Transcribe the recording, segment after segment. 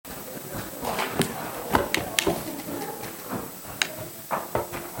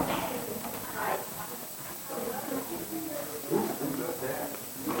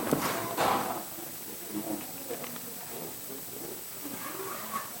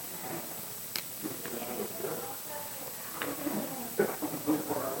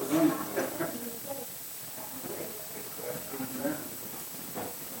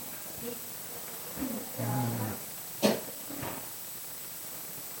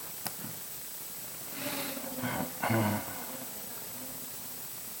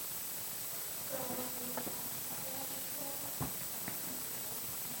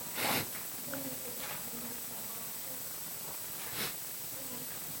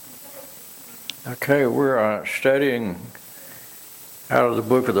Okay, we're studying out of the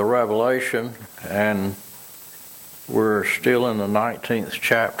book of the Revelation, and we're still in the 19th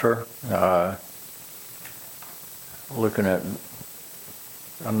chapter, looking at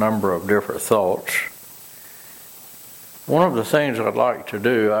a number of different thoughts. One of the things I'd like to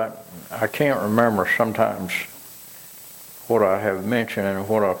do, I can't remember sometimes what I have mentioned and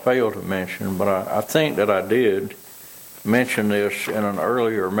what I failed to mention, but I think that I did mention this in an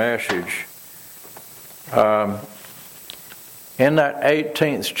earlier message. In that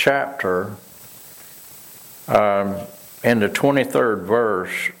 18th chapter, in the 23rd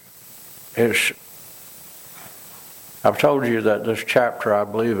verse, I've told you that this chapter, I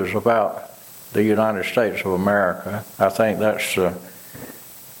believe, is about the United States of America. I think that's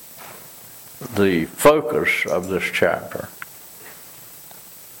the focus of this chapter.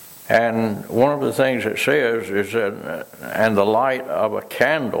 And one of the things it says is that, and the light of a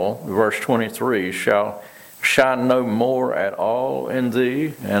candle, verse 23, shall shine no more at all in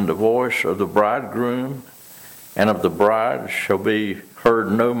thee, and the voice of the bridegroom and of the bride shall be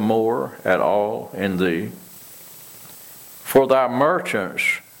heard no more at all in thee. For thy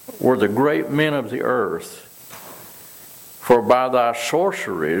merchants were the great men of the earth, for by thy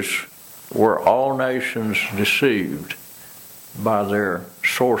sorceries were all nations deceived. By their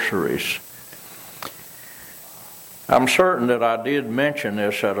sorceries. I'm certain that I did mention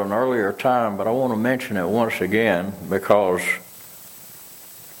this at an earlier time, but I want to mention it once again because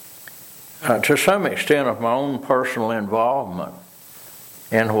to some extent of my own personal involvement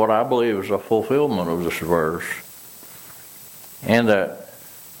in what I believe is a fulfillment of this verse, and that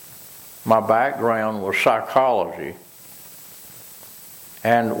my background was psychology.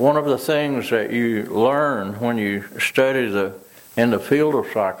 And one of the things that you learn when you study in the field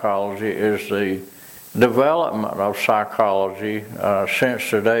of psychology is the development of psychology since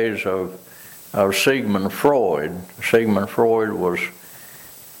the days of Sigmund Freud. Sigmund Freud was,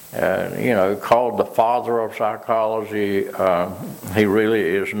 called the father of psychology. He really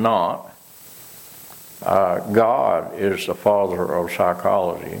is not. God is the father of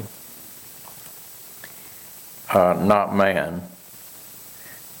psychology, not man.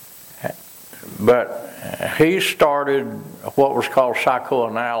 But he started what was called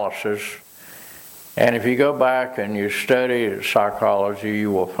psychoanalysis, and if you go back and you study psychology,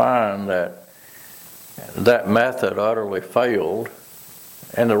 you will find that that method utterly failed,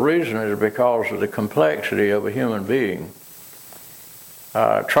 and the reason is because of the complexity of a human being.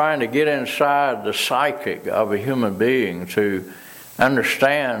 Trying to get inside the psychic of a human being to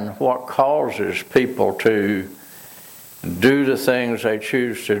understand what causes people to do the things they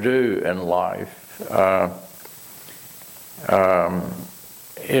choose to do in life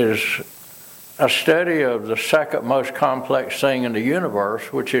is a study of the second most complex thing in the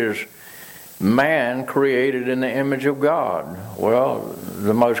universe, which is man created in the image of God. Well,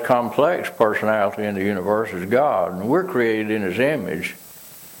 the most complex personality in the universe is God, and we're created in His image.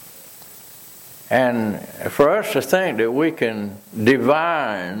 And for us to think that we can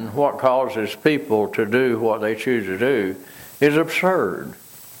divine what causes people to do what they choose to do is absurd.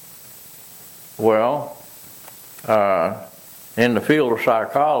 Well, in the field of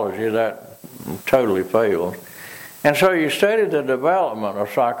psychology, that totally fails. And so you study the development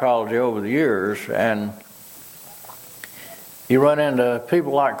of psychology over the years, and you run into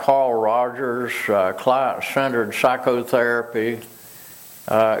people like Carl Rogers, client-centered psychotherapy,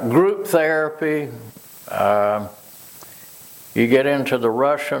 group therapy. You get into the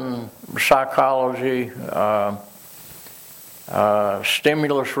Russian psychology,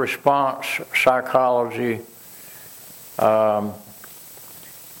 stimulus response psychology, and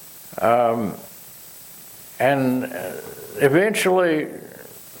eventually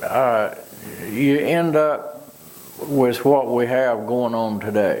you end up with what we have going on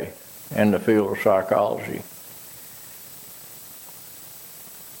today in the field of psychology.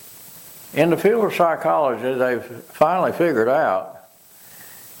 In the field of psychology, they've finally figured out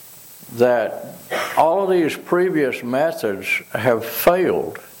that all of these previous methods have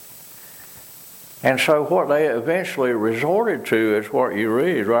failed. And so what they eventually resorted to is what you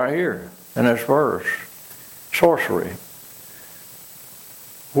read right here in this verse, sorcery,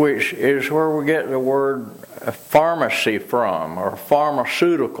 which is where we get the word pharmacy from, or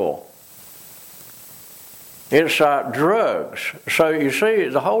pharmaceutical. It's drugs. So you see,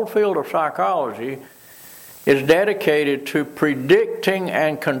 the whole field of psychology is dedicated to predicting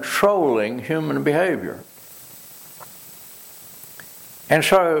and controlling human behavior. And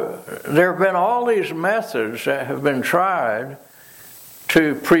so there have been all these methods that have been tried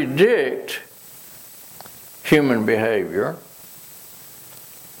to predict human behavior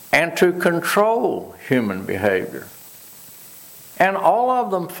and to control human behavior. And all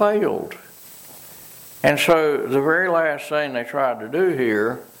of them failed. And so the very last thing they tried to do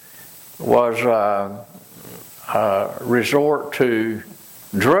here was resort to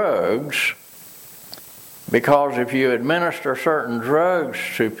drugs, because if you administer certain drugs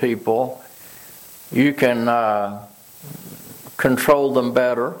to people, you can control them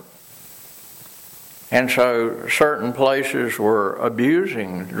better. And so certain places were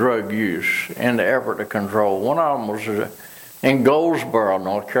abusing drug use in the effort to control. One of them was in Goldsboro,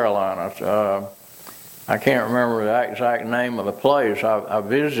 North Carolina. I can't remember the exact name of the place. I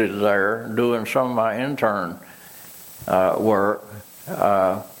visited there doing some of my intern work.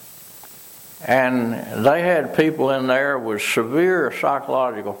 And they had people in there with severe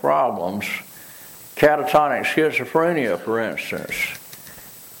psychological problems, catatonic schizophrenia, for instance.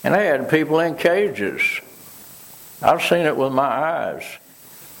 And they had people in cages. I've seen it with my eyes,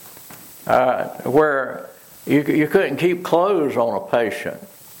 where you couldn't keep clothes on a patient.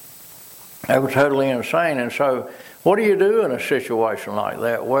 They were totally insane. And so what do you do in a situation like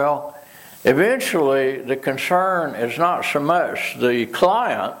that? Well, eventually the concern is not so much the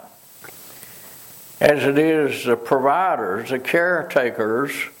client as it is the providers, the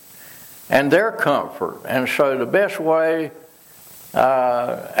caretakers, and their comfort. And so the best way in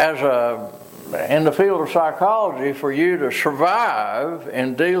the field of psychology for you to survive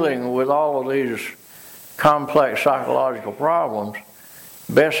in dealing with all of these complex psychological problems,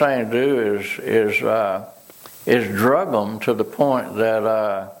 best thing to do is drug them to the point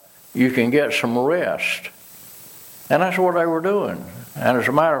that you can get some rest. And that's what they were doing. And as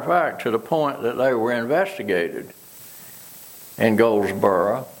a matter of fact, to the point that they were investigated in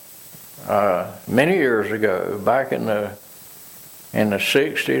Goldsboro many years ago, back in the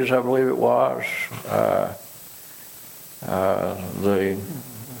 60s, I believe it was, the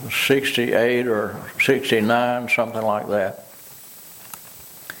 68 or 69, something like that.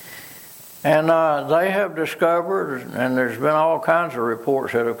 And they have discovered, and there's been all kinds of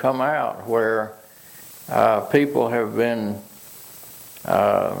reports that have come out where people have been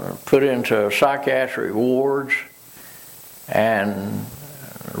put into psychiatric wards and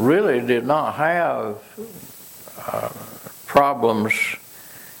really did not have problems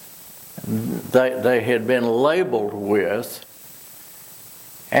they had been labeled with,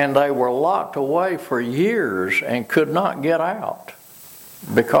 and they were locked away for years and could not get out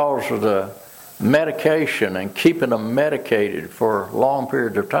because of the medication and keeping them medicated for long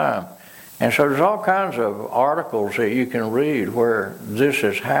periods of time. And so there's all kinds of articles that you can read where this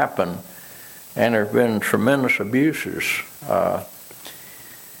has happened, and there have been tremendous abuses.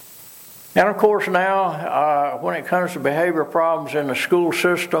 And of course now, when it comes to behavior problems in the school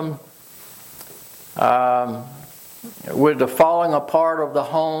system, with the falling apart of the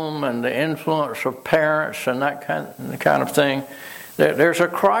home and the influence of parents and that kind of thing, there's a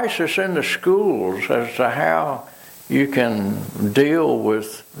crisis in the schools as to how you can deal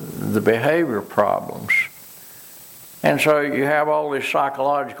with the behavior problems. And so you have all these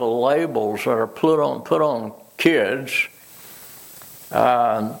psychological labels that are put on kids.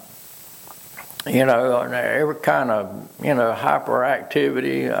 Every kind of,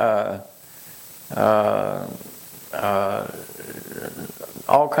 hyperactivity,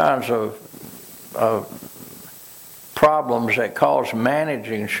 all kinds of problems that cause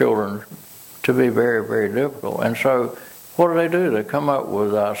managing children to be very, very difficult. And so what do? They come up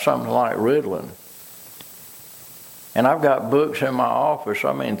with something like Ritalin. And I've got books in my office,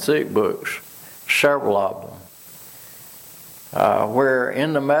 thick books, several of them, where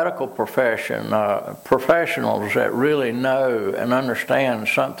in the medical profession, professionals that really know and understand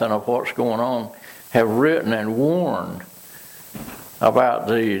something of what's going on have written and warned about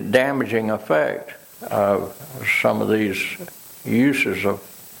the damaging effect of some of these uses of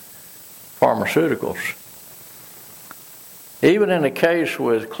pharmaceuticals. Even in the case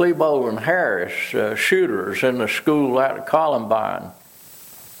with Klebold and Harris, shooters in the school out of Columbine,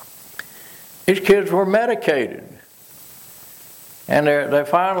 these kids were medicated. And they're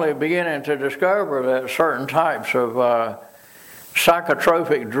finally beginning to discover that certain types of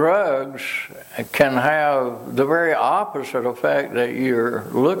psychotropic drugs can have the very opposite effect that you're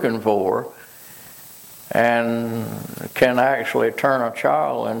looking for, and can actually turn a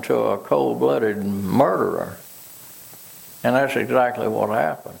child into a cold-blooded murderer. And that's exactly what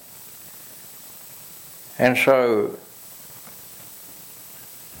happened. And so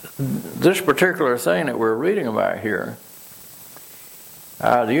this particular thing that we're reading about here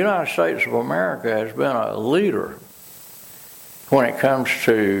The United States of America has been a leader when it comes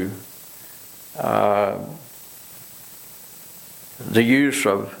to the use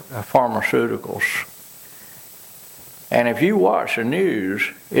of pharmaceuticals. And if you watch the news,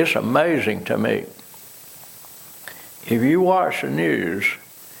 it's amazing to me. If you watch the news,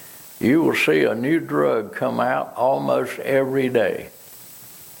 you will see a new drug come out almost every day.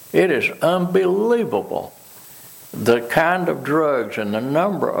 It is unbelievable the kind of drugs and the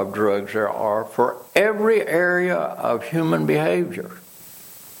number of drugs there are for every area of human behavior.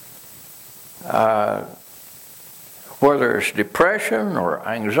 Whether it's depression or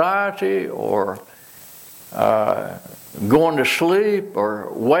anxiety or going to sleep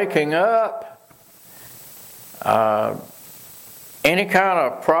or waking up, any kind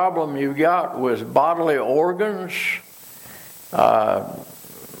of problem you got with bodily organs,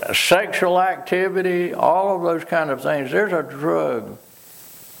 sexual activity, all of those kind of things, there's a drug.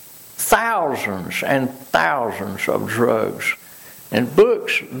 Thousands and thousands of drugs. And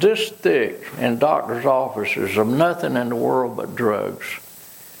books this thick in doctors' offices of nothing in the world but drugs.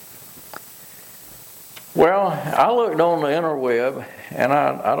 Well, I looked on the interweb, and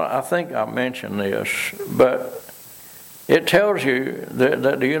I think I mentioned this, but it tells you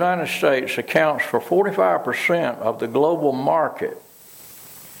that the United States accounts for 45% of the global market,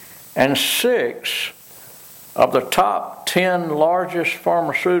 and 6 of the top 10 largest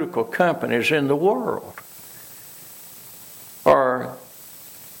pharmaceutical companies in the world are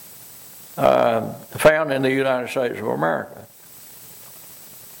found in the United States of America.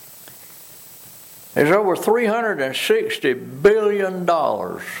 There's over $360 billion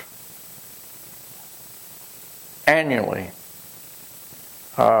annually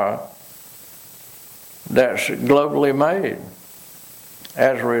that's globally made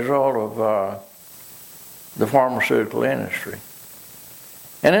as a result of the pharmaceutical industry.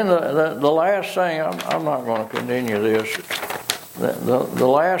 And then the last thing, I'm not going to continue this, the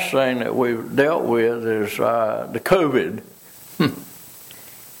last thing that we've dealt with is the COVID.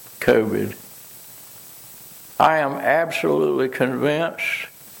 COVID. I am absolutely convinced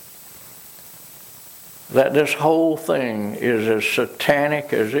that this whole thing is as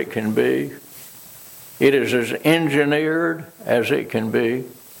satanic as it can be. It is as engineered as it can be.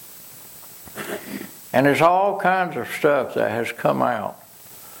 And there's all kinds of stuff that has come out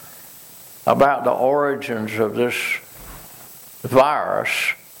about the origins of this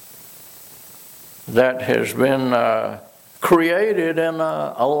virus that has been created in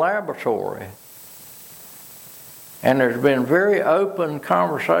a laboratory. And there's been very open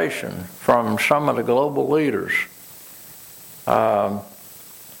conversation from some of the global leaders that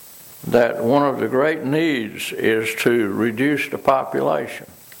one of the great needs is to reduce the population.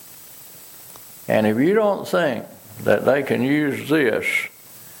 And if you don't think that they can use this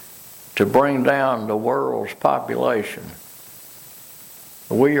to bring down the world's population,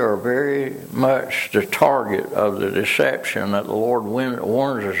 we are very much the target of the deception that the Lord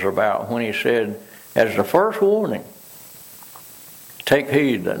warns us about when He said, as the first warning, take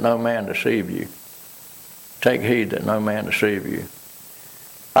heed that no man deceive you. Take heed that no man deceive you.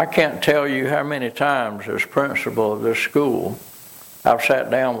 I can't tell you how many times as principal of this school I've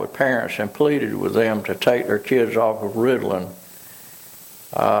sat down with parents and pleaded with them to take their kids off of Ritalin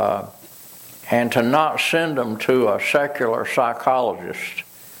and to not send them to a secular psychologist.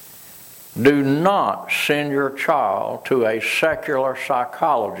 Do not send your child to a secular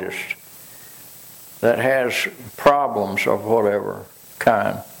psychologist that has problems of whatever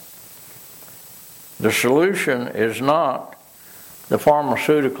kind. The solution is not the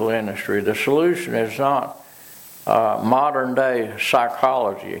pharmaceutical industry. The solution is not modern day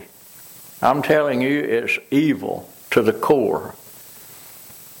psychology. I'm telling you, it's evil to the core.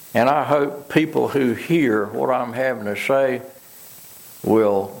 And I hope people who hear what I'm having to say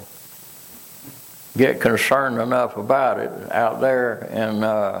will get concerned enough about it out there in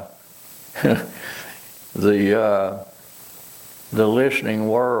the listening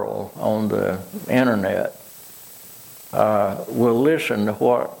world on the internet. Will listen to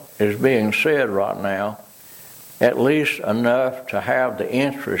what is being said right now, at least enough to have the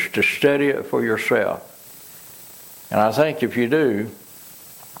interest to study it for yourself. And I think if you do,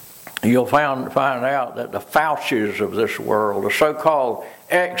 you'll find out that the Faucis of this world, the so-called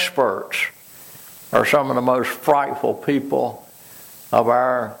experts, are some of the most frightful people of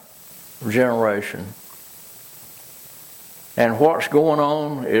our generation. And what's going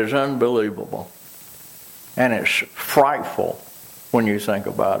on is unbelievable. And it's frightful when you think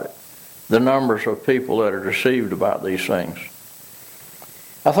about it. The numbers of people that are deceived about these things.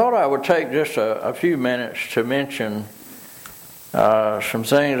 I thought I would take just a few minutes to mention some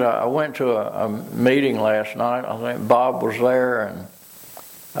things. I went to a meeting last night. I think Bob was there, and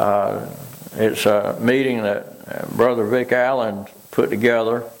it's a meeting that Brother Vic Allen put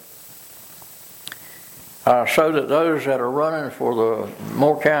together so that those that are running for the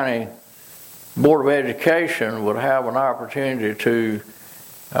Moore County Board of Education would have an opportunity to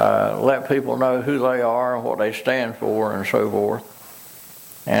let people know who they are and what they stand for and so forth.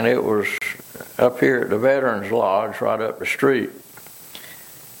 And it was up here at the Veterans Lodge right up the street.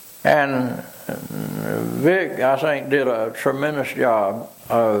 And Vic, I think, did a tremendous job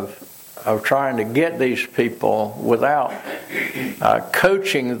of trying to get these people without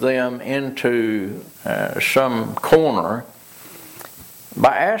coaching them into some corner,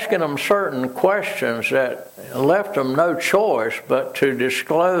 by asking them certain questions that left them no choice but to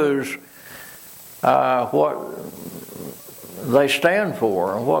disclose what they stand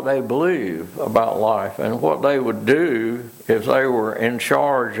for and what they believe about life and what they would do if they were in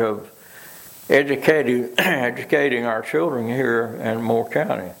charge of educating our children here in Moore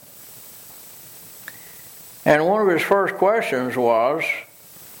County. And one of his first questions was,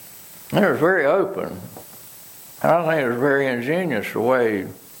 and it was very open, and I think it was very ingenious the way he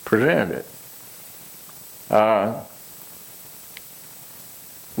presented it.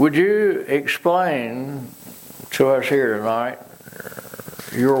 Would you explain to us here tonight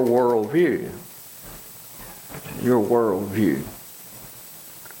your worldview? Your worldview.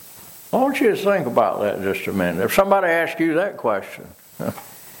 I want you to think about that just a minute. If somebody asks you that question,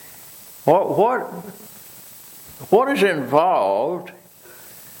 what is involved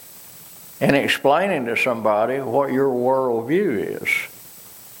in explaining to somebody what your worldview is?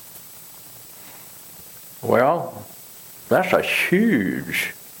 Well, that's a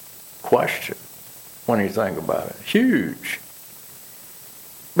huge question when you think about it. Huge.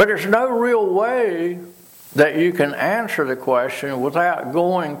 But there's no real way that you can answer the question without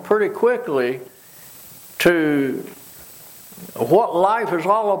going pretty quickly to what life is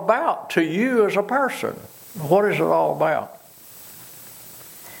all about to you as a person. What is it all about?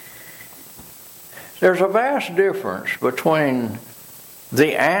 There's a vast difference between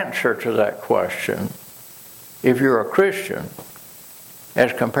the answer to that question, if you're a Christian,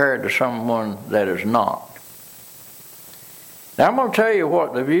 as compared to someone that is not. Now, I'm going to tell you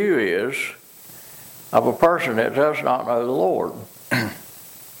what the view is of a person that does not know the Lord.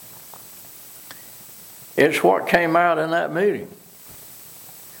 It's what came out in that meeting.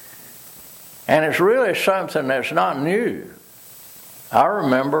 And it's really something that's not new. I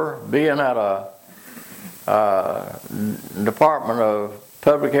remember being at a Department of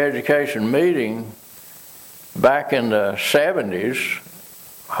Public Education meeting back in the 70s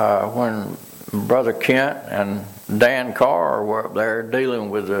when Brother Kent and Dan Carr were up there dealing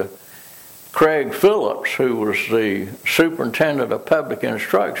with Craig Phillips, who was the superintendent of public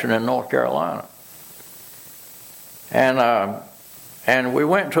instruction in North Carolina. And we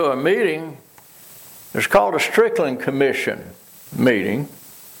went to a meeting. It's called a Strickland Commission meeting.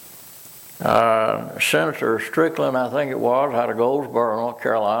 Senator Strickland, I think it was, out of Goldsboro, North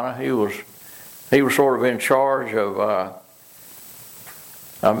Carolina. He was sort of in charge of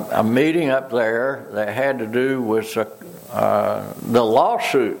a meeting up there that had to do with the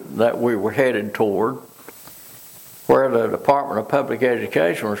lawsuit that we were headed toward, where the Department of Public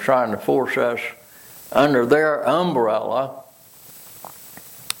Education was trying to force us under their umbrella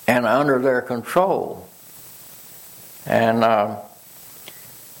and under their control. And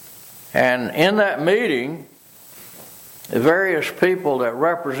in that meeting, the various people that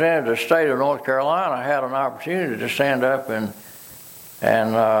represented the state of North Carolina had an opportunity to stand up and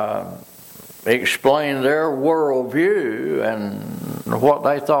explain their worldview and what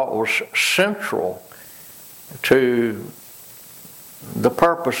they thought was central to the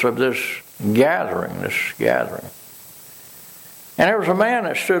purpose of this gathering. And there was a man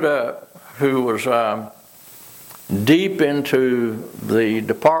that stood up who was deep into the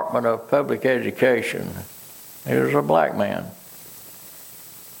Department of Public Education. He was a black man.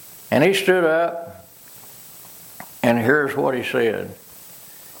 And he stood up, and here's what he said.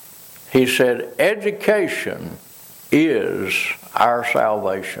 He said, "Education is our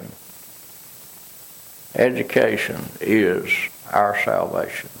salvation. Education is our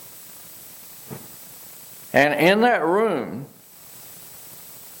salvation." And in that room,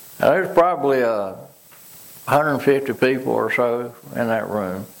 there's probably 150 people or so in that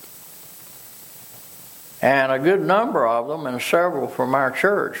room. And a good number of them, and several from our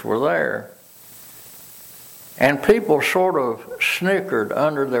church, were there. And people sort of snickered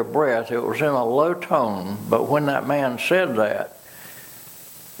under their breath. It was in a low tone, but when that man said that,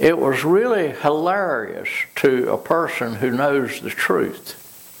 it was really hilarious to a person who knows the truth.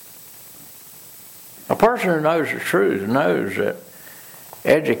 A person who knows the truth knows that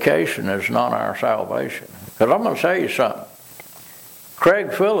education is not our salvation. Because I'm going to tell you something.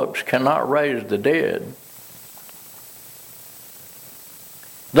 Craig Phillips cannot raise the dead.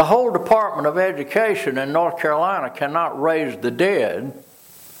 The whole Department of Education in North Carolina cannot raise the dead.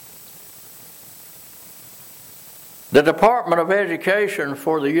 The Department of Education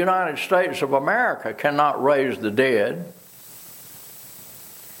for the United States of America cannot raise the dead.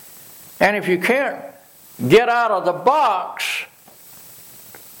 And if you can't get out of the box,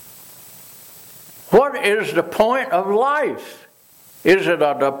 what is the point of life? Is it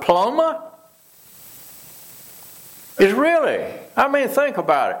a diploma? Is really? I mean, think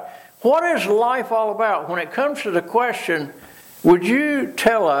about it. What is life all about? When it comes to the question, would you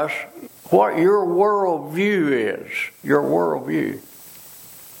tell us what your worldview is? Your worldview.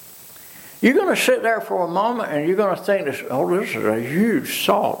 You're going to sit there for a moment and you're going to think, this is a huge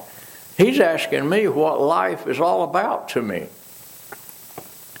thought. He's asking me what life is all about to me.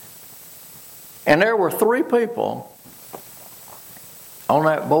 And there were 3 people on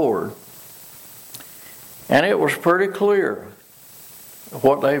that board, and it was pretty clear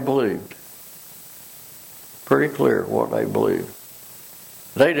what they believed. Pretty clear what they believed.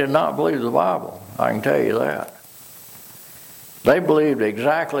 They did not believe the Bible, I can tell you that. They believed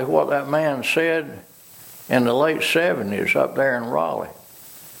exactly what that man said in the late 70s up there in Raleigh.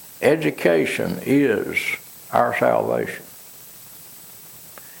 Education is our salvation.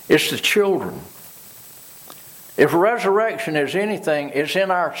 It's the children. If resurrection is anything, it's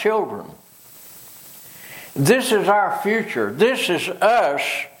in our children. This is our future. This is us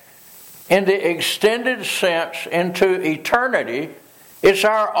in the extended sense into eternity. It's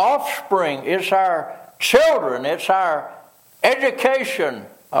our offspring. It's our children. It's our education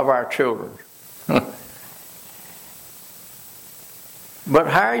of our children. But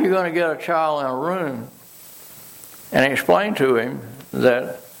how are you going to get a child in a room and explain to him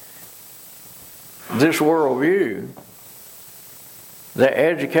that this worldview, that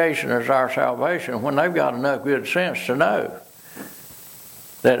education is our salvation, when they've got enough good sense to know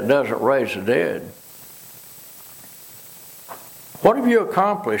that it doesn't raise the dead? What have you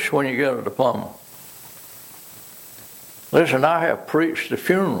accomplished when you get a diploma? Listen, I have preached the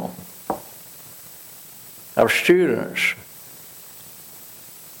funeral of students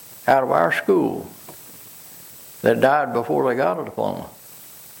out of our school that died before they got a diploma.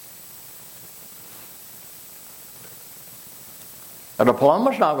 A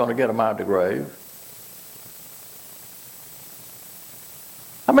diploma's not going to get them out of the grave.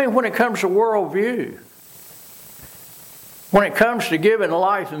 I mean, when it comes to worldview, when it comes to giving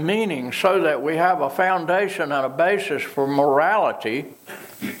life meaning so that we have a foundation and a basis for morality,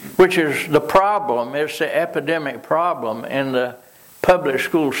 which is the problem, it's the epidemic problem in the public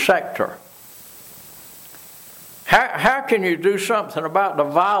school sector. How can you do something about the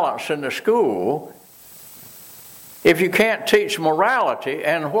violence in the school if you can't teach morality?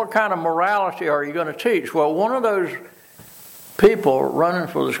 And what kind of morality are you going to teach? Well, one of those people running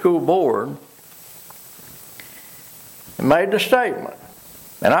for the school board made the statement,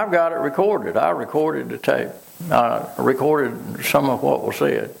 and I've got it recorded. I recorded the tape. I recorded some of what was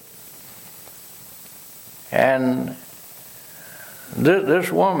said. And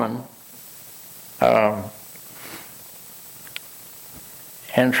this woman,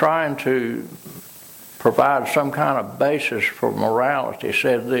 in trying to provide some kind of basis for morality,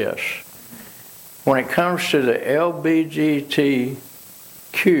 said this: when it comes to the LGBTQ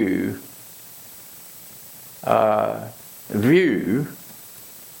view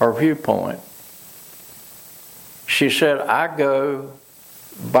or viewpoint, she said, I go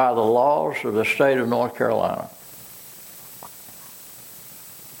by the laws of the state of North Carolina.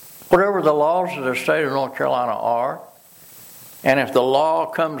 Whatever the laws of the state of North Carolina are, and if the law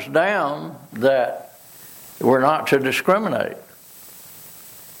comes down that we're not to discriminate,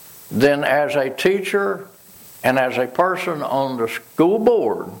 then as a teacher and as a person on the school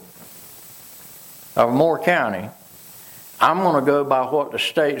board of Moore County, I'm going to go by what the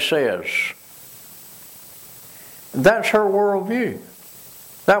state says. That's her worldview.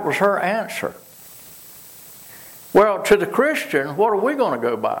 That was her answer. Well, to the Christian, what are we going to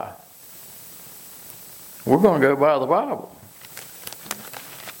go by? We're going to go by the Bible.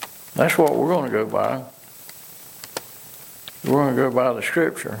 That's what we're going to go by. We're going to go by the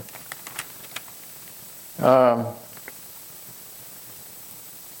Scripture. Oh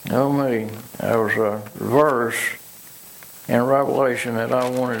me, there was a verse in Revelation that I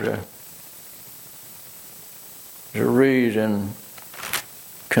wanted to read in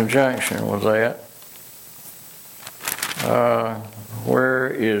conjunction with that. Where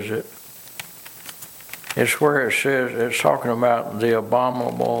is it? It's where it says, it's talking about the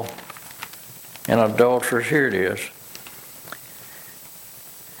abominable and adulterers. Here it is.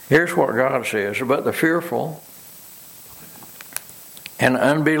 Here's what God says: but the fearful and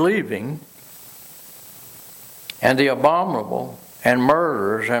unbelieving and the abominable and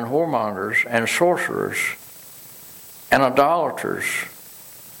murderers and whoremongers and sorcerers and idolaters,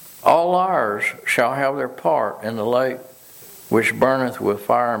 all liars, shall have their part in the lake which burneth with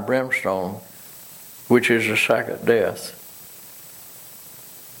fire and brimstone, which is the second death.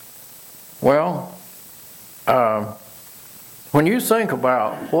 Well, when you think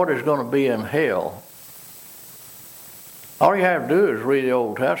about what is going to be in hell, all you have to do is read the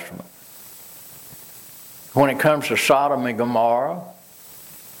Old Testament. When it comes to Sodom and Gomorrah,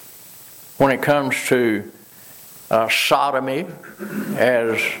 when it comes to sodomy,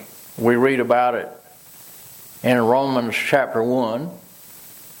 as we read about it in Romans chapter 1,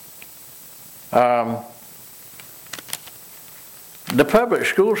 the public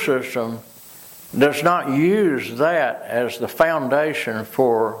school system does not use that as the foundation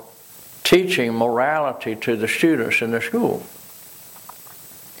for teaching morality to the students in the school.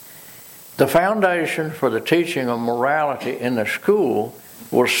 The foundation for the teaching of morality in the school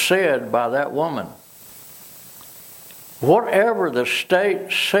was said by that woman. Whatever the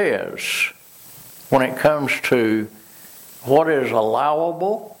state says when it comes to what is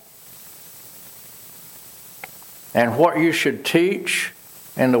allowable and what you should teach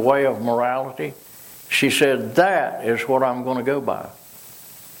in the way of morality, she said, that is what I'm going to go by.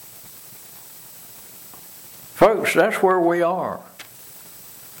 Folks, that's where we are.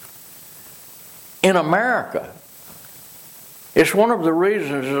 In America, it's one of the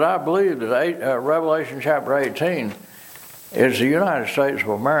reasons that I believe that Revelation chapter 18 is the United States of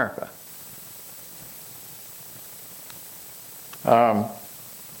America.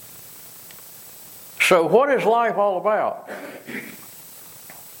 So what is life all about?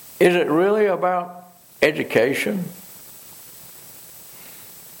 Is it really about education?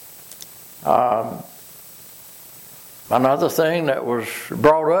 Another thing that was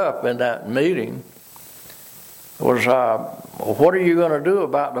brought up in that meeting was, what are you going to do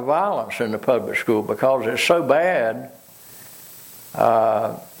about the violence in the public school? Because it's so bad,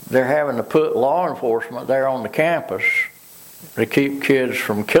 they're having to put law enforcement there on the campus to keep kids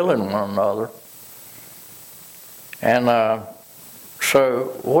from killing one another. And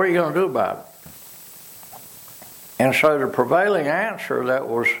so what are you going to do about it? And so the prevailing answer that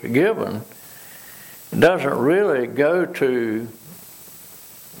was given doesn't really go to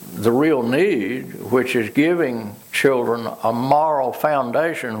the real need, which is giving children a moral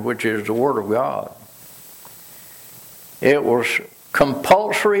foundation, which is the Word of God. It was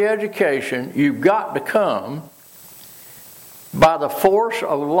compulsory education. You've got to come by the force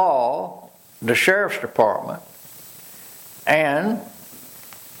of law, the sheriff's department, and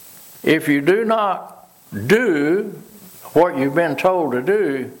if you do not do what you've been told to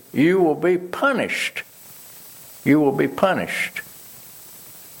do, you will be punished. You will be punished.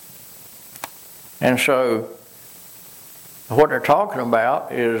 And so, what they're talking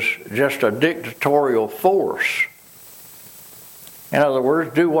about is just a dictatorial force. In other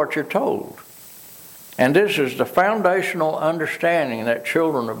words, do what you're told. And this is the foundational understanding that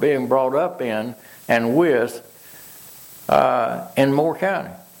children are being brought up in and with in Moore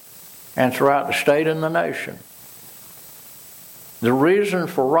County and throughout the state and the nation. The reason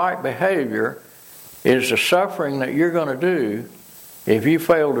for right behavior is the suffering that you're going to do if you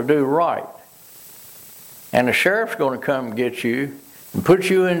fail to do right. And the sheriff's going to come get you and put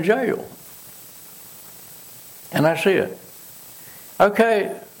you in jail. And that's it.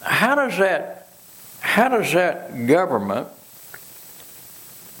 Okay, how does that government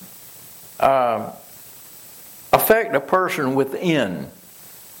affect a person within?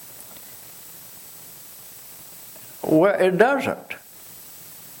 Well, it doesn't.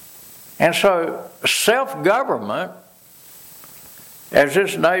 And so self-government, as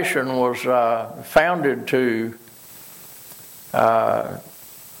this nation was founded to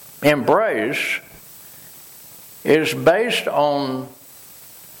embrace, is based on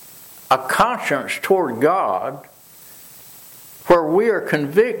a conscience toward God where we are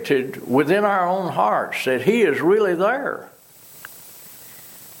convicted within our own hearts that He is really there.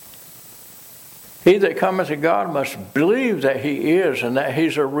 He that cometh to God must believe that He is, and that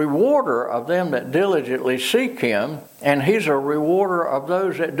He's a rewarder of them that diligently seek Him, and He's a rewarder of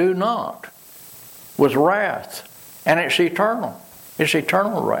those that do not, with wrath. And it's eternal. It's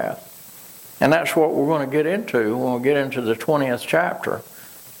eternal wrath. And that's what we're going to get into when we get into the 20th chapter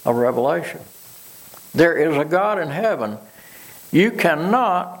of Revelation. There is a God in heaven. You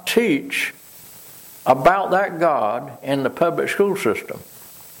cannot teach about that God in the public school system.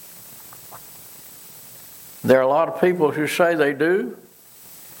 There are a lot of people who say they do,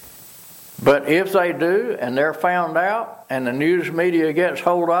 but if they do and they're found out and the news media gets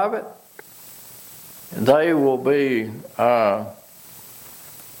hold of it, they will be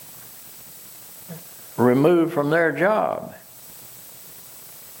removed from their job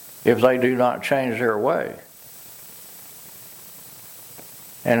if they do not change their way.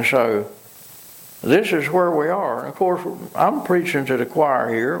 And so this is where we are. And of course, I'm preaching to the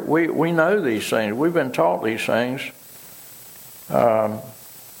choir here. We know these things. We've been taught these things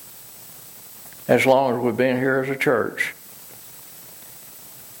as long as we've been here as a church.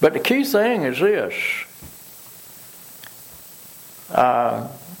 But the key thing is this.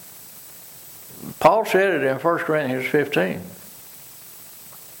 Paul said it in 1 Corinthians 15.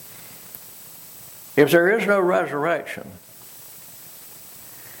 If there is no resurrection,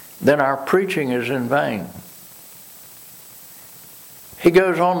 then our preaching is in vain. He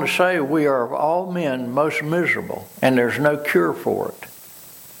goes on to say, we are of all men most miserable, and there's no cure for it.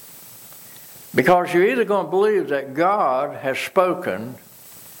 Because you're either going to believe that God has spoken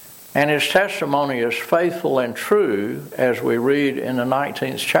and His testimony is faithful and true, as we read in the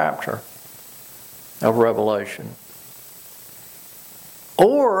 19th chapter of Revelation,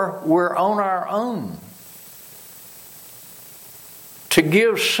 or we're on our own to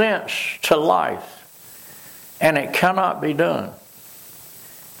give sense to life, and it cannot be done.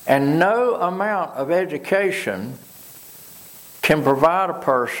 And no amount of education can provide a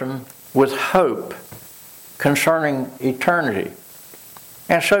person with hope concerning eternity.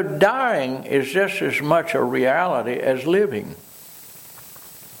 And so dying is just as much a reality as living.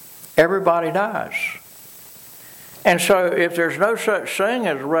 Everybody dies. And so if there's no such thing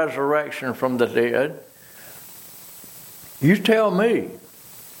as resurrection from the dead, you tell me,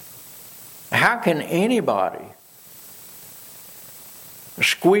 how can anybody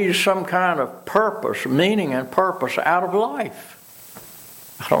squeeze some kind of purpose, meaning and purpose out of life?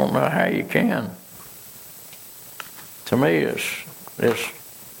 I don't know how you can. To me, it's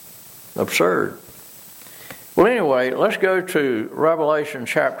absurd. Well, anyway, let's go to Revelation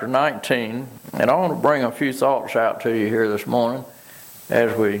chapter 19, and I want to bring a few thoughts out to you here this morning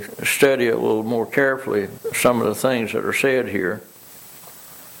as we study a little more carefully some of the things that are said here.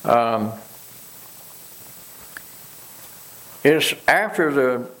 It's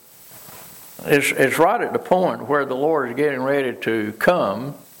right at the point where the Lord is getting ready to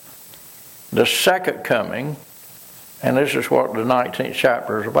come, the second coming, and this is what the 19th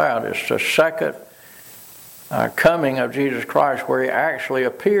chapter is about. It's the second coming of Jesus Christ, where He actually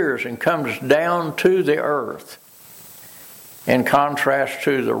appears and comes down to the earth, in contrast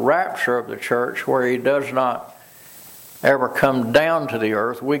to the rapture of the church, where He does not ever come down to the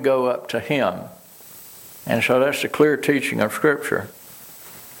earth. We go up to Him. And so that's the clear teaching of Scripture.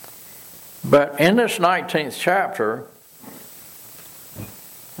 But in this 19th chapter,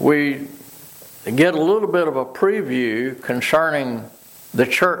 we get a little bit of a preview concerning the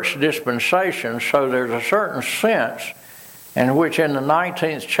church dispensation. So there's a certain sense in which in the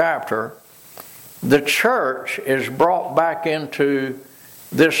 19th chapter, the church is brought back into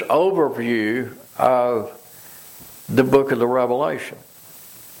this overview of the book of the Revelation.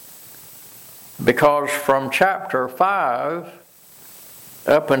 Because from chapter 5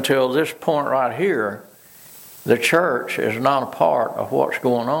 up until this point right here, the church is not a part of what's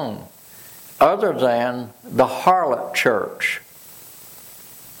going on, other than the harlot church,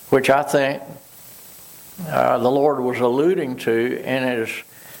 which I think the Lord was alluding to in His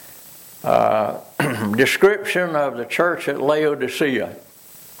description of the church at Laodicea.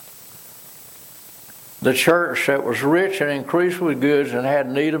 The church that was rich and increased with goods and had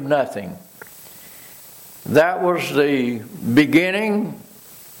need of nothing. That was the beginning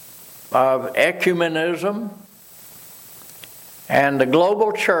of ecumenism and the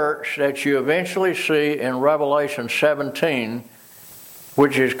global church that you eventually see in Revelation 17,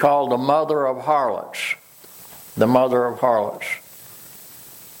 which is called the mother of harlots. The mother of harlots.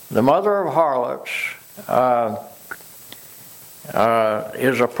 The mother of harlots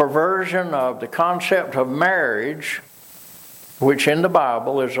is a perversion of the concept of marriage, which in the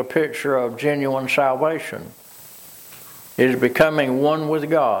Bible is a picture of genuine salvation. It is becoming one with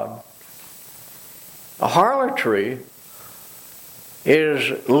God. A harlotry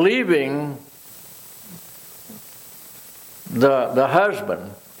is leaving the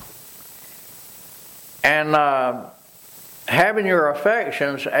husband and having your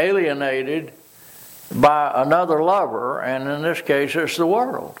affections alienated by another lover, and in this case it's the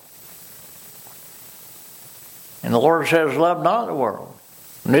world. And the Lord says, love not the world,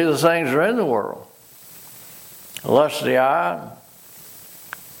 neither things are in the world. The lust of the eye,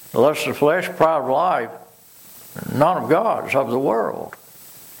 the lust of the flesh, pride of life, not of God, it's of the world.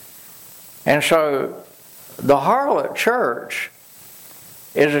 And so the harlot church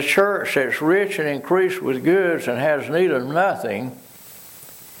is a church that's rich and increased with goods and has need of nothing,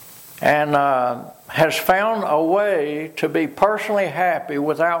 and has found a way to be personally happy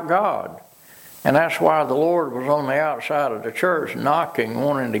without God. And that's why the Lord was on the outside of the church knocking,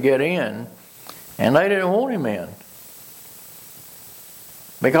 wanting to get in, and they didn't want him in.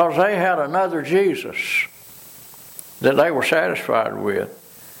 Because they had another Jesus that they were satisfied with.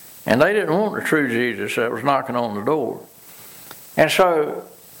 And they didn't want the true Jesus that was knocking on the door. And so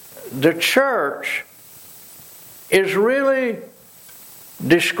the church is really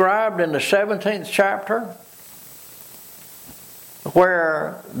described in the 17th chapter,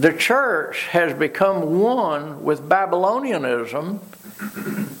 where the church has become one with Babylonianism.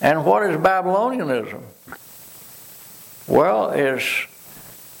 And what is Babylonianism? Well, it's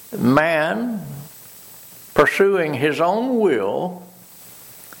man pursuing his own will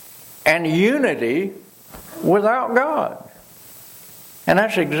and unity without God. And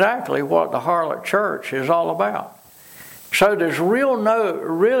that's exactly what the harlot church is all about. So there's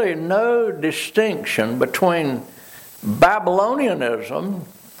really no distinction between Babylonianism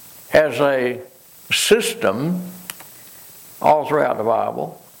as a system all throughout the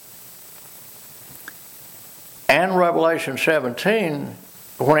Bible and Revelation 17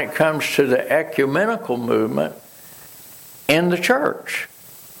 when it comes to the ecumenical movement in the church.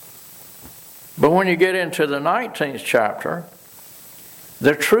 But when you get into the 19th chapter,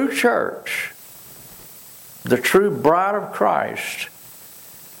 the true church, the true bride of Christ,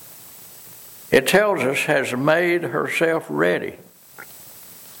 it tells us, has made herself ready.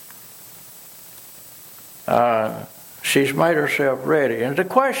 She's made herself ready. And the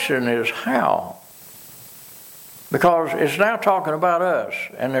question is how? Because it's now talking about us,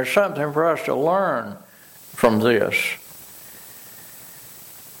 and there's something for us to learn from this.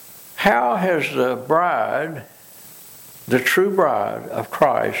 How has the bride, the true bride of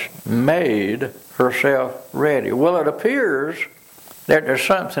Christ, made herself ready? Well, it appears that there's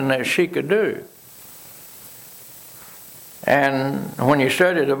something that she could do. And when you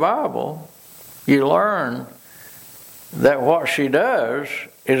study the Bible, you learn that what she does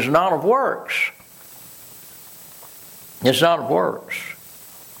is not of works. It's not of works.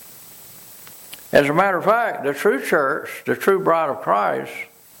 As a matter of fact, the true church, the true bride of Christ,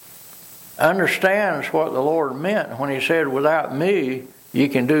 understands what the Lord meant when he said, without me, you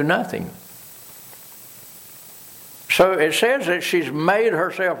can do nothing. So it says that she's made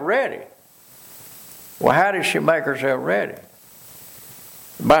herself ready. Well, how did she make herself ready?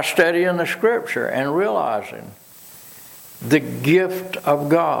 By studying the Scripture and realizing the gift of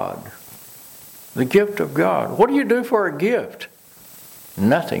God. The gift of God. What do you do for a gift?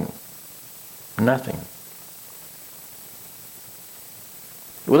 Nothing. Nothing.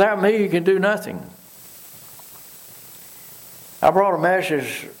 Without me, you can do nothing. I brought a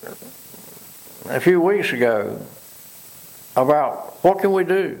message a few weeks ago about what can we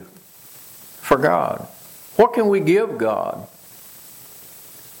do for God? What can we give God?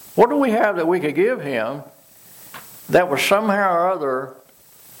 What do we have that we could give Him that would somehow or other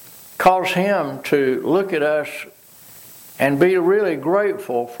cause Him to look at us and be really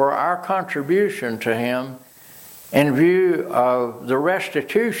grateful for our contribution to Him in view of the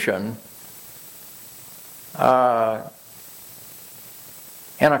restitution in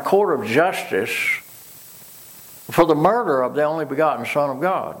a court of justice for the murder of the only begotten Son of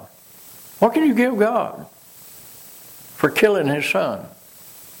God? What can you give God for killing His Son?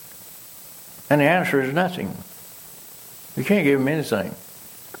 And the answer is nothing. You can't give Him anything.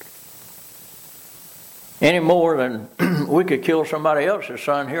 Any more than we could kill somebody else's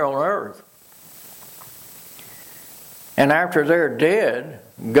son here on earth. And after they're dead,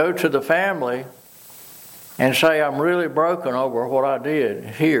 go to the family and say, I'm really broken over what I did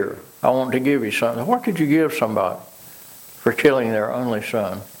here. I want to give you something. What could you give somebody for killing their only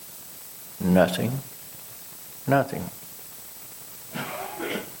son? Nothing. Nothing.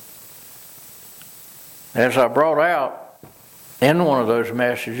 As I brought out in one of those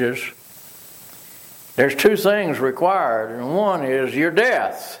messages, there's two things required, and one is your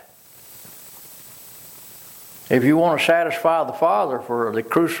death. If you want to satisfy the Father for the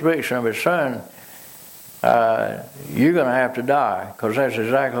crucifixion of His Son, you're going to have to die, because that's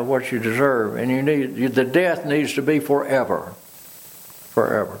exactly what you deserve. And the death needs to be forever.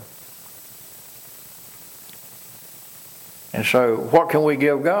 Forever. And so what can we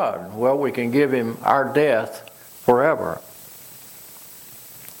give God? Well, we can give Him our death forever.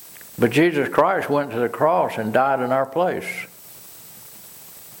 But Jesus Christ went to the cross and died in our place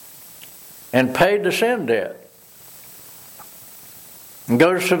and paid the sin debt and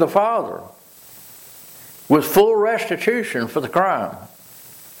goes to the Father with full restitution for the crime,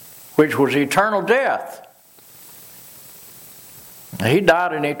 which was eternal death. He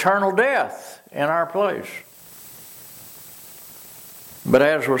died an eternal death in our place. But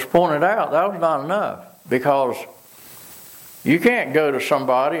as was pointed out, that was not enough, because you can't go to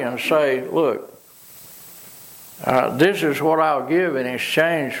somebody and say, look, this is what I'll give in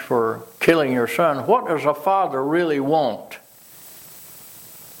exchange for killing your son. What does a father really want?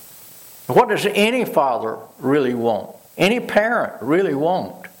 What does any father really want? Any parent really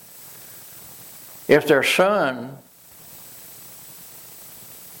want? If their son's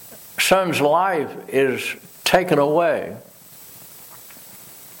life is taken away,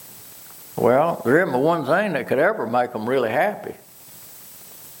 well, there isn't one thing that could ever make them really happy,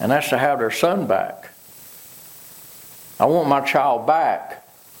 and that's to have their son back. I want my child back.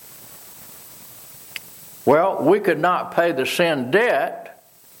 Well, we could not pay the sin debt,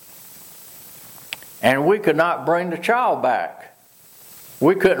 and we could not bring the child back.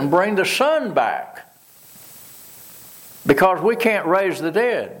 We couldn't bring the son back, because we can't raise the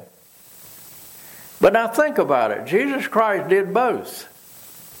dead. But now think about it. Jesus Christ did both.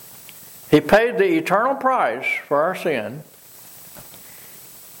 He paid the eternal price for our sin.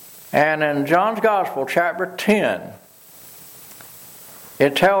 And in John's Gospel, chapter 10,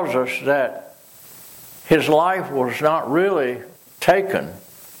 it tells us that His life was not really taken.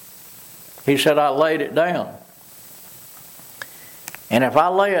 He said, I laid it down. And if I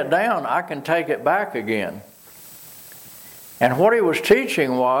lay it down, I can take it back again. And what He was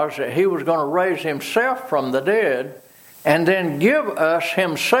teaching was that He was going to raise Himself from the dead and then give us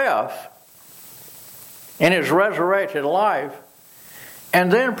Himself in His resurrected life,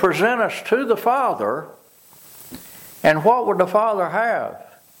 and then present us to the Father. And what would the Father have?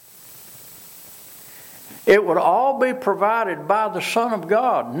 It would all be provided by the Son of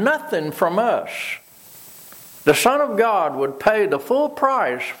God, nothing from us. The Son of God would pay the full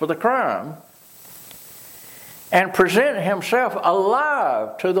price for the crime and present Himself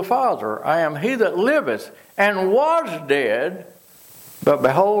alive to the Father. I am He that liveth and was dead, but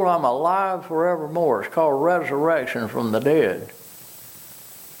behold, I'm alive forevermore. It's called resurrection from the dead.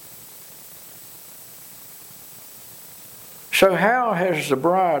 So how has the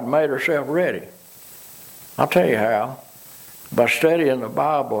bride made herself ready? I'll tell you how. By studying the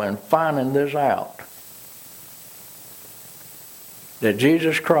Bible and finding this out. That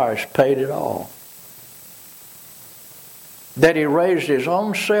Jesus Christ paid it all. That He raised His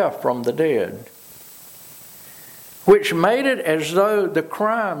own self from the dead, which made it as though the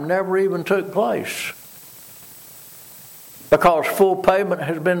crime never even took place. Because full payment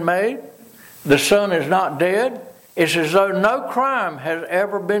has been made, the Son is not dead, it's as though no crime has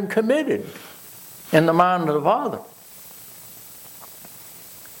ever been committed in the mind of the Father.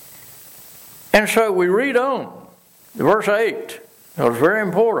 And so we read on, verse 8, it was very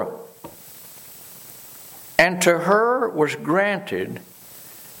important. And to her was granted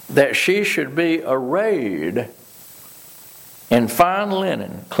that she should be arrayed in fine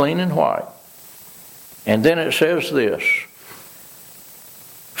linen, clean and white. And then it says this,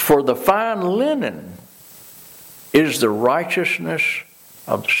 for the fine linen is the righteousness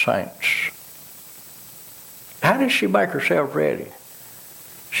of the saints. How did she make herself ready?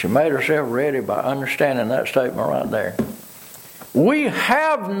 She made herself ready by understanding that statement right there. We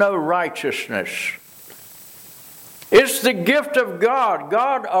have no righteousness. It's the gift of God.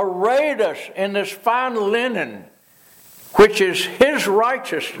 God arrayed us in this fine linen, which is His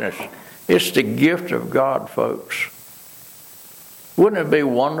righteousness. It's the gift of God, folks. Wouldn't it be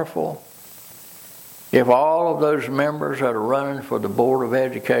wonderful if all of those members that are running for the Board of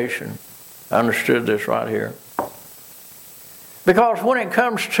Education understood this right here? Because when it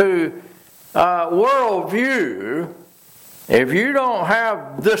comes to worldview, if you don't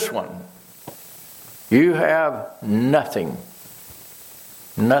have this one, you have nothing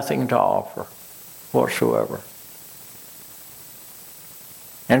to offer whatsoever.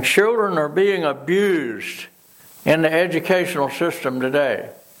 And children are being abused in the educational system today.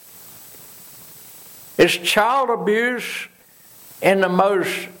 It's child abuse in the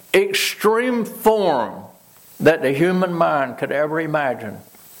most extreme form that the human mind could ever imagine.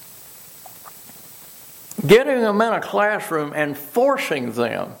 Getting them in a classroom and forcing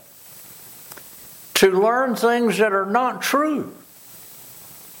them to learn things that are not true.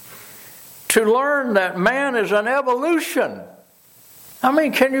 to learn that man is an evolution. I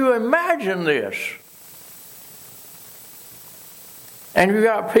mean, can you imagine this? And you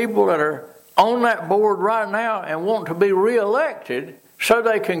got people that are on that board right now and want to be reelected so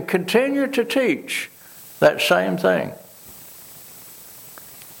they can continue to teach that same thing.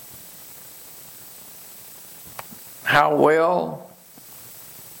 How well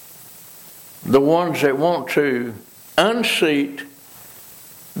the ones that want to unseat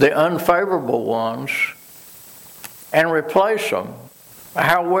the unfavorable ones and replace them,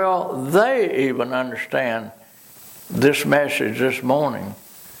 how well they even understand this message this morning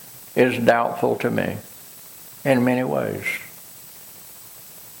is doubtful to me in many ways.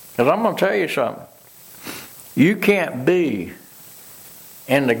 Because I'm going to tell you something. You can't be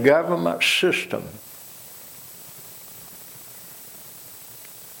in the government system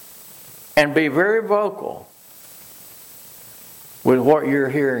and be very vocal with what you're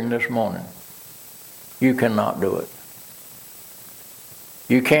hearing this morning. You cannot do it.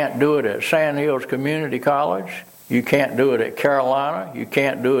 You can't do it at Sand Hills Community College. You can't do it at Carolina. You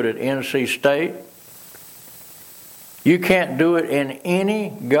can't do it at NC State. You can't do it in any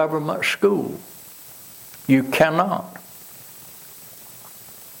government school. You cannot.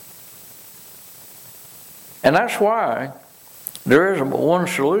 And that's why there isn't but one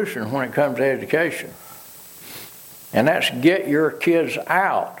solution when it comes to education. And that's get your kids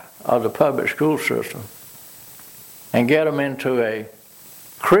out of the public school system and get them into a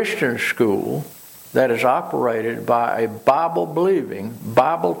Christian school that is operated by a Bible-believing,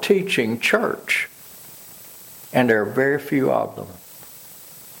 Bible-teaching church. And there are very few of them.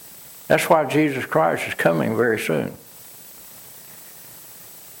 That's why Jesus Christ is coming very soon.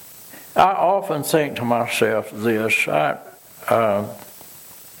 I often think to myself this. I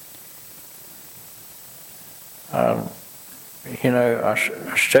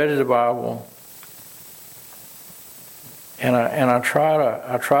study the Bible, and I try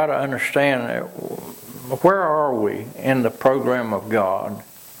to understand where are we in the program of God.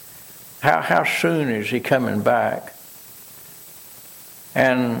 How soon is He coming back?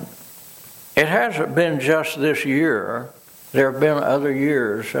 And it hasn't been just this year. There have been other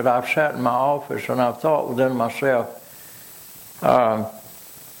years that I've sat in my office and I've thought within myself, I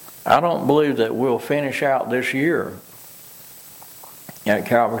don't believe that we'll finish out this year at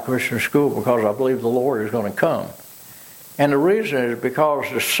Calvary Christian School because I believe the Lord is going to come. And the reason is because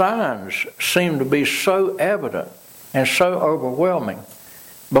the signs seem to be so evident and so overwhelming.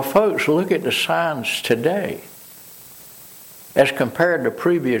 But folks, look at the signs today as compared to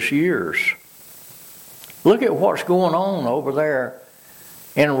previous years. Look at what's going on over there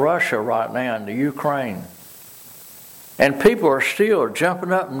in Russia right now, in the Ukraine. And people are still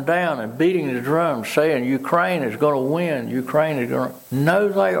jumping up and down and beating the drum saying Ukraine is going to win, Ukraine is going to... No,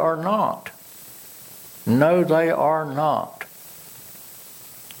 they are not. No, they are not.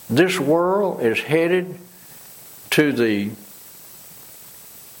 This world is headed to the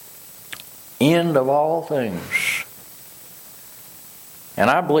end of all things. And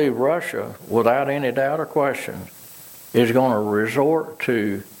I believe Russia, without any doubt or question, is going to resort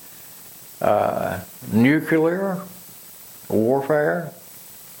to nuclear warfare.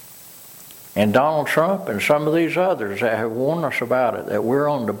 And Donald Trump and some of these others that have warned us about it, that we're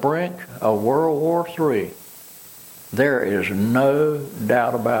on the brink of World War III. There is no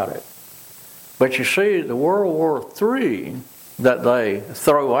doubt about it. But you see, the World War III that they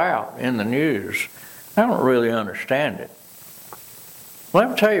throw out in the news, I don't really understand it. Let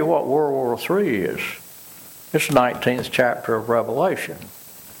me tell you what World War III is. It's the 19th chapter of Revelation.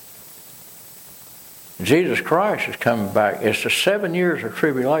 Jesus Christ is coming back. It's the 7 years of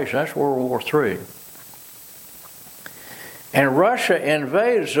tribulation. That's World War III. And Russia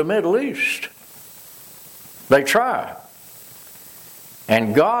invades the Middle East. They try.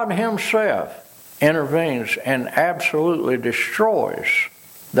 And God Himself intervenes and absolutely destroys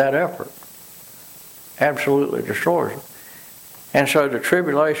that effort. Absolutely destroys it. And so the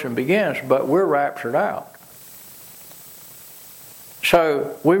tribulation begins, but we're raptured out.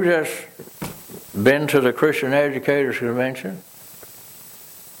 So we've just been to the Christian Educators Convention.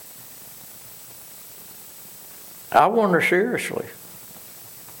 I wonder seriously,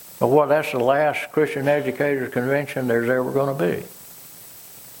 well, that's the last Christian Educators Convention there's ever going to be.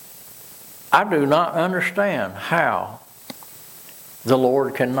 I do not understand how the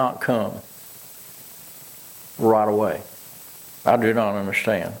Lord cannot come right away. I do not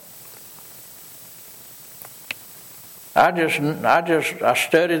understand. I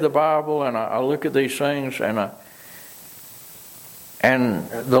study the Bible and I look at these things and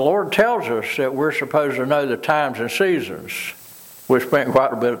the Lord tells us that we're supposed to know the times and seasons. We spent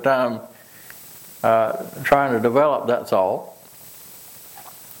quite a bit of time trying to develop that thought.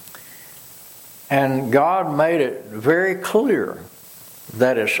 And God made it very clear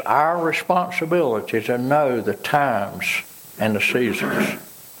that it's our responsibility to know the times and the seasons.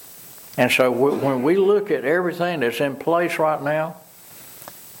 And so when we look at everything that's in place right now,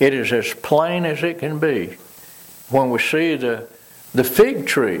 it is as plain as it can be. When we see the fig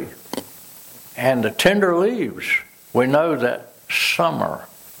tree and the tender leaves, we know that summer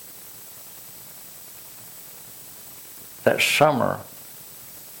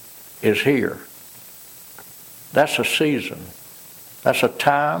is here. That's a season. That's a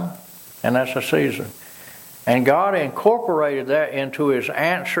time, and that's a season. And God incorporated that into His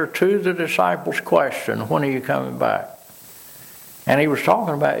answer to the disciples' question, when are you coming back? And He was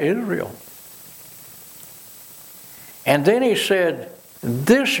talking about Israel. And then He said,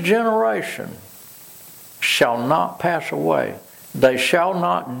 this generation shall not pass away. They shall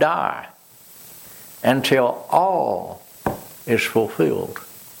not die until all is fulfilled.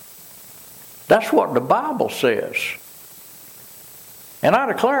 That's what the Bible says. And I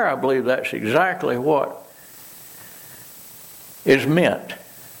declare I believe that's exactly what is meant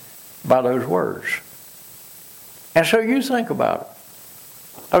by those words. And so you think about it.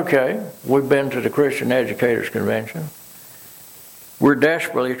 Okay, we've been to the Christian Educators Convention. We're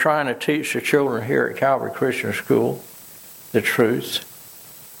desperately trying to teach the children here at Calvary Christian School the truth.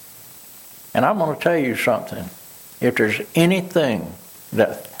 And I'm going to tell you something. If there's anything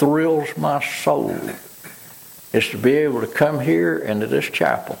that thrills my soul, it's to be able to come here into this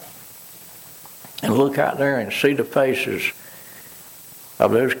chapel and look out there and see the faces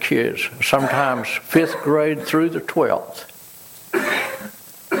of those kids, sometimes 5th grade through the 12th,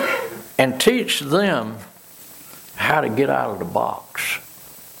 and teach them how to get out of the box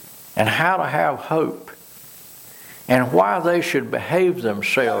and how to have hope and why they should behave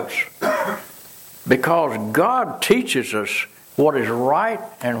themselves, because God teaches us what is right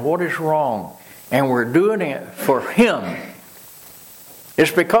and what is wrong, and we're doing it for Him.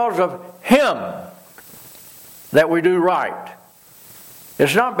 It's because of Him that we do right.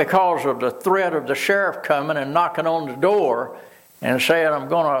 It's not because of the threat of the sheriff coming and knocking on the door and saying, I'm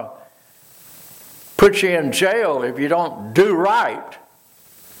going to put you in jail if you don't do right.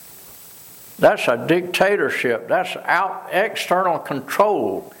 That's a dictatorship. That's external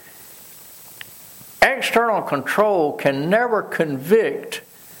control. External control can never convict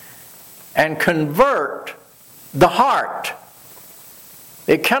and convert the heart.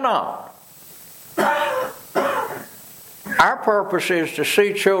 It cannot. Our purpose is to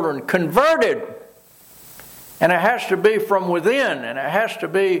see children converted. And it has to be from within. And it has to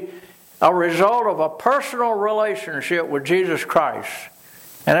be a result of a personal relationship with Jesus Christ.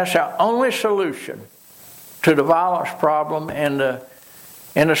 And that's our only solution to the violence problem in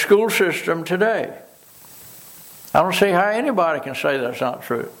the school system today. I don't see how anybody can say that's not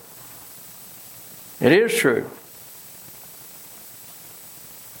true. It is true.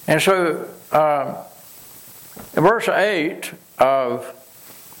 And so, verse 8 of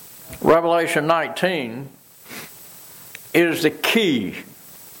Revelation 19 is the key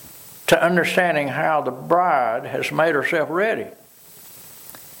to understanding how the bride has made herself ready.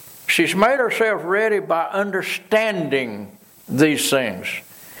 She's made herself ready by understanding these things.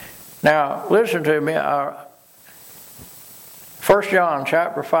 Now, listen to me. 1 John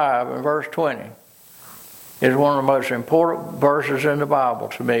chapter 5 and verse 20 is one of the most important verses in the Bible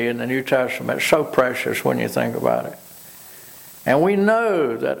to me, in the New Testament. It's so precious when you think about it. And we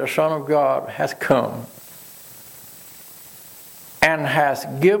know that the Son of God hath come and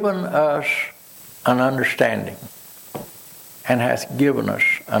hath given us an understanding. And hath given us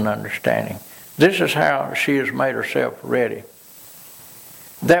an understanding. This is how she has made herself ready.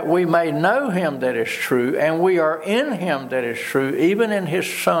 That we may know Him that is true, and we are in Him that is true, even in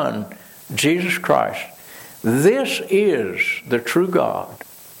His Son, Jesus Christ. This is the true God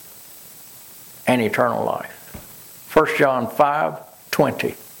and eternal life. 1 John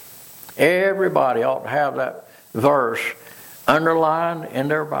 5:20. Everybody ought to have that verse underlined in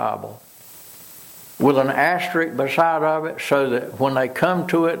their Bible with an asterisk beside of it, so that when they come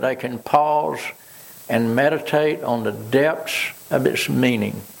to it, they can pause and meditate on the depths of its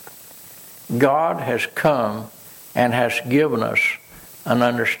meaning. God has come and has given us an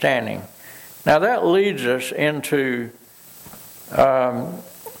understanding. Now that leads us into an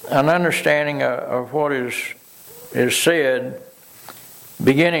understanding of what is said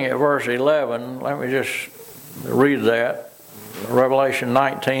beginning at verse 11. Let me just read that. Revelation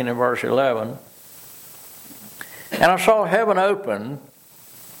 19 and verse 11. And I saw heaven open,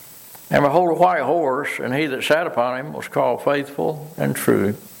 and behold, a white horse, and he that sat upon him was called Faithful and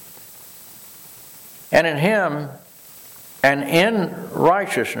True. And in him, and in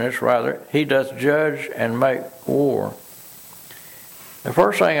righteousness, rather, he doth judge and make war. The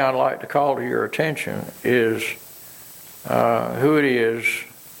first thing I'd like to call to your attention is who it is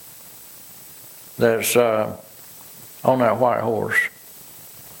that's on that white horse.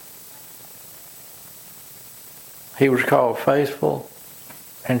 He was called Faithful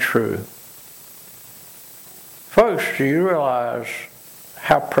and True. Folks, do you realize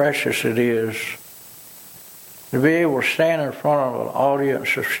how precious it is to be able to stand in front of an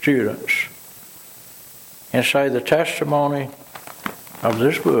audience of students and say the testimony of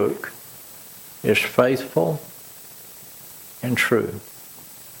this book is faithful and true,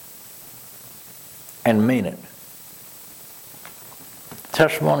 and mean it. The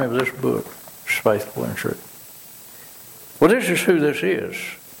testimony of this book is faithful and true. Well, this is who this is.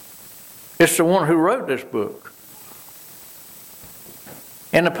 It's the one who wrote this book.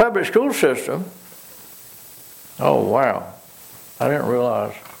 In the public school system, oh wow, I didn't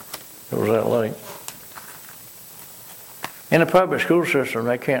realize it was that late. In the public school system,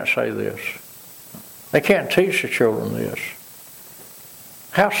 they can't say this. They can't teach the children this.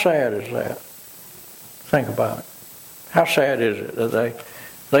 How sad is that? Think about it. How sad is it that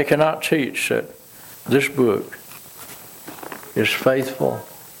they cannot teach that this book is faithful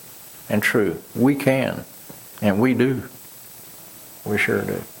and true? We can, and we do. We sure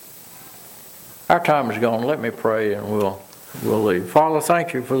do. Our time is gone. Let me pray and we'll leave. Father,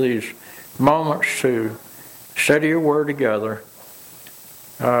 thank you for these moments to study your word together.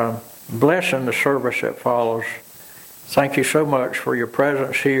 Blessing the service that follows. Thank you so much for your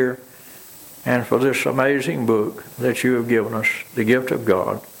presence here and for this amazing book that you have given us, the gift of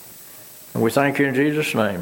God. And we thank you in Jesus' name.